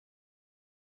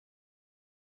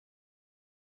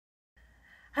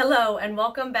Hello and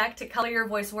welcome back to Color Your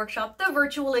Voice Workshop, the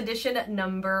virtual edition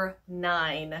number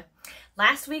 9.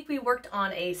 Last week we worked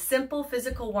on a simple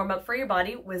physical warm-up for your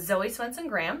body with Zoe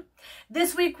Swenson-Graham.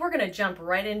 This week we're going to jump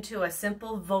right into a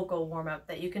simple vocal warm-up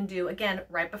that you can do, again,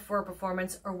 right before a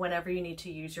performance or whenever you need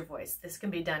to use your voice. This can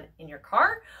be done in your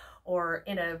car or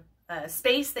in a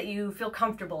space that you feel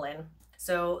comfortable in.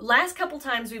 So last couple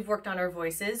times we've worked on our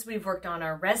voices, we've worked on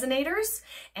our resonators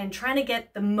and trying to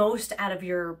get the most out of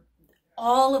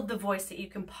all of the voice that you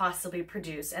can possibly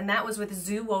produce. And that was with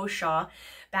Zoo Shaw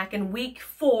back in week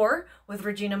 4 with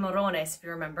Regina Morones, if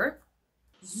you remember.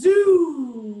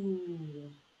 Zoo.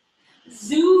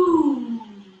 Zoo.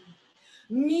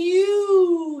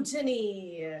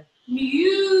 Mutiny.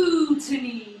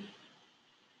 Mutiny.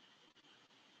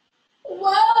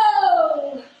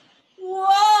 Whoa.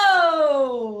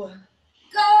 Whoa.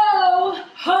 Go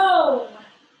home.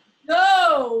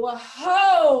 Go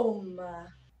home.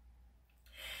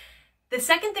 The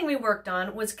second thing we worked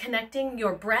on was connecting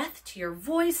your breath to your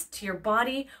voice, to your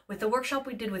body, with the workshop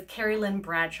we did with Carrie Lynn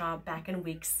Bradshaw back in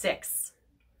week 6.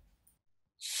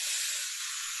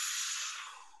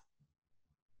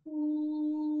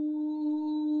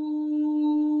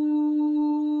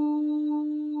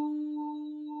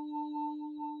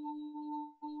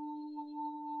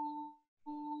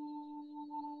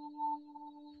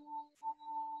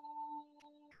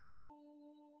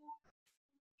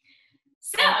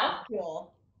 So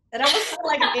cool. That almost sounded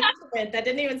like an instrument. That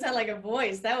didn't even sound like a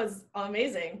voice. That was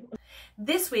amazing.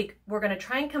 This week, we're going to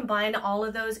try and combine all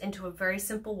of those into a very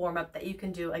simple warm-up that you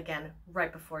can do, again,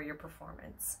 right before your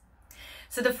performance.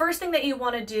 So the first thing that you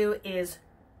want to do is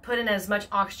put in as much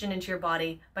oxygen into your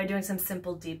body by doing some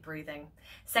simple deep breathing.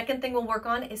 Second thing we'll work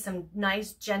on is some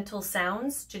nice gentle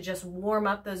sounds to just warm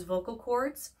up those vocal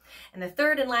cords. And the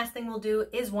third and last thing we'll do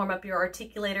is warm up your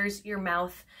articulators, your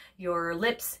mouth, your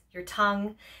lips, your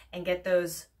tongue, and get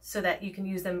those so that you can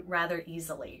use them rather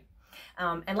easily.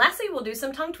 And lastly, we'll do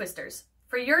some tongue twisters.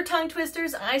 For your tongue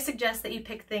twisters, I suggest that you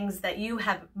pick things that you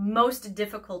have most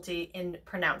difficulty in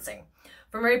pronouncing.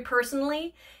 For me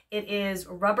personally, it is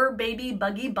rubber baby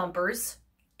buggy bumpers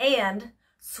and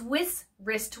Swiss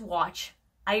wristwatch,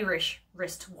 Irish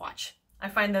wristwatch. I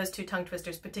find those two tongue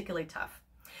twisters particularly tough.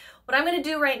 What I'm going to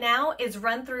do right now is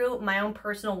run through my own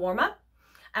personal warm-up.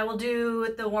 I will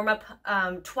do the warm-up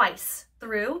twice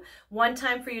through, one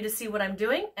time for you to see what I'm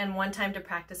doing and one time to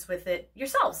practice with it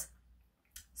yourselves.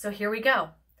 So here we go,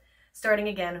 starting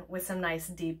again with some nice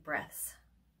deep breaths.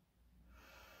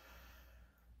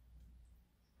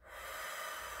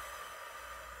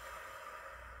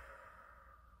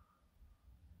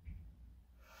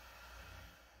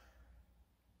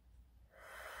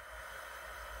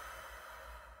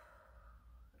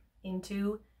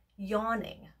 Into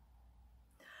yawning.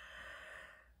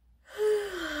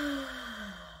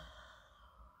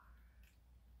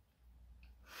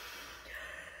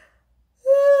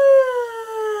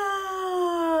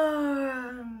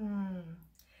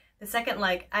 The second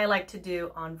leg I like to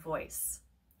do on voice.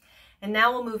 And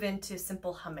now we'll move into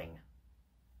simple humming.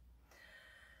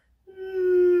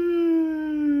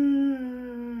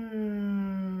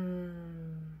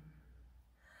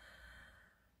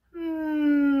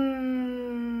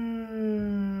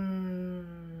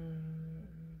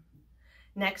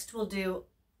 Next, we'll do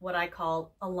what I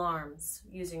call alarms,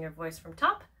 using your voice from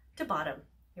top to bottom.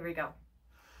 Here we go.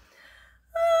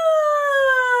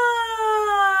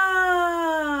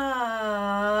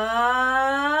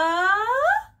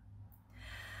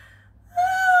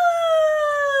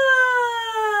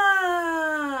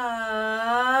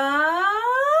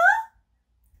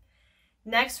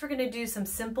 Next, we're going to do some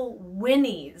simple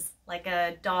whinnies, like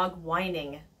a dog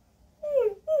whining.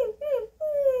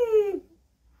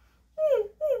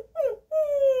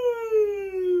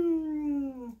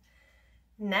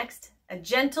 Next, a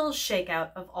gentle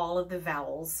shakeout of all of the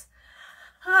vowels.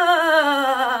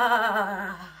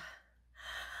 Ah,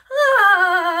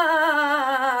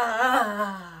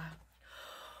 ah,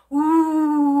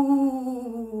 ooh,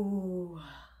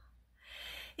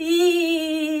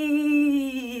 ee,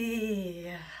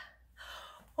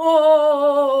 oh,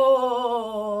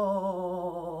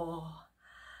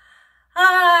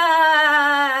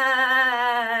 I.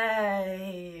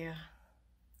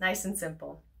 Nice and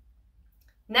simple.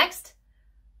 Next,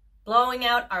 blowing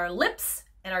out our lips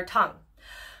and our tongue.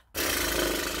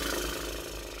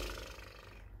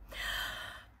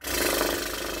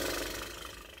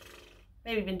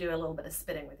 Maybe even do a little bit of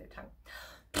spitting with your tongue.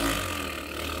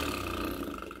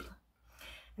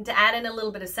 And to add in a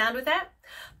little bit of sound with that,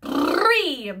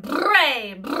 bree,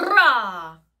 bray,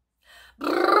 bra.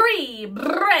 Bree,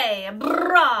 bray,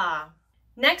 bra.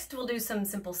 Next, we'll do some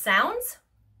simple sounds.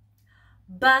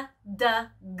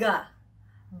 ba-da-ga,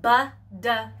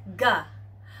 ba-da-ga,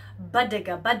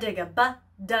 ba-digga, ba-digga,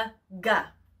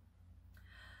 ba-da-ga.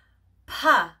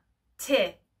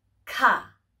 Pa-ti-ka,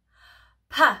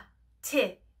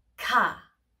 pa-ti-ka.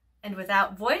 And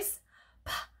without voice,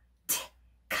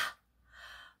 pa-ti-ka,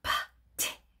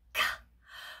 pa-ti-ka,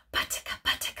 pa-ti-ka,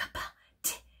 pa-ti-ka,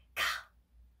 pa-ti-ka.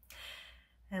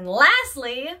 And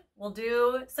lastly, we'll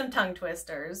do some tongue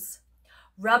twisters.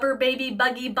 Rubber baby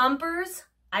buggy bumpers,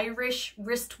 Irish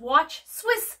wristwatch,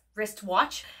 Swiss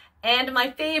wristwatch, and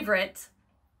my favorite,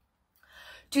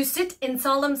 to sit in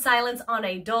solemn silence on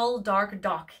a dull, dark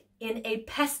dock, in a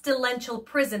pestilential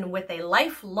prison with a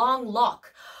lifelong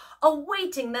lock,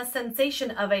 awaiting the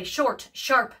sensation of a short,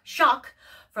 sharp shock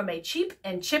from a cheap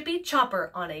and chippy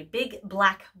chopper on a big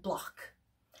black block.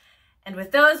 And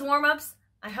with those warm-ups,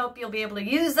 I hope you'll be able to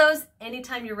use those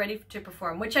anytime you're ready to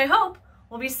perform, which I hope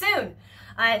will be soon.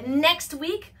 Next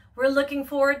week, we're looking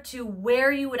forward to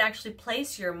where you would actually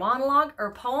place your monologue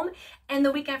or poem. And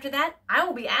the week after that, I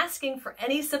will be asking for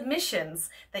any submissions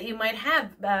that you might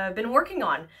have been working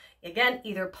on. Again,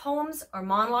 either poems or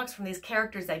monologues from these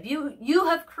characters that you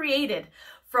have created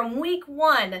from week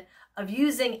 1 of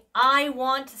using I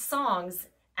Want songs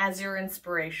as your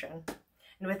inspiration.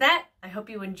 And with that, I hope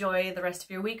you enjoy the rest of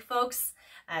your week, folks.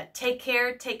 Take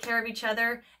care of each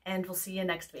other, and we'll see you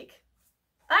next week.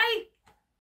 Bye!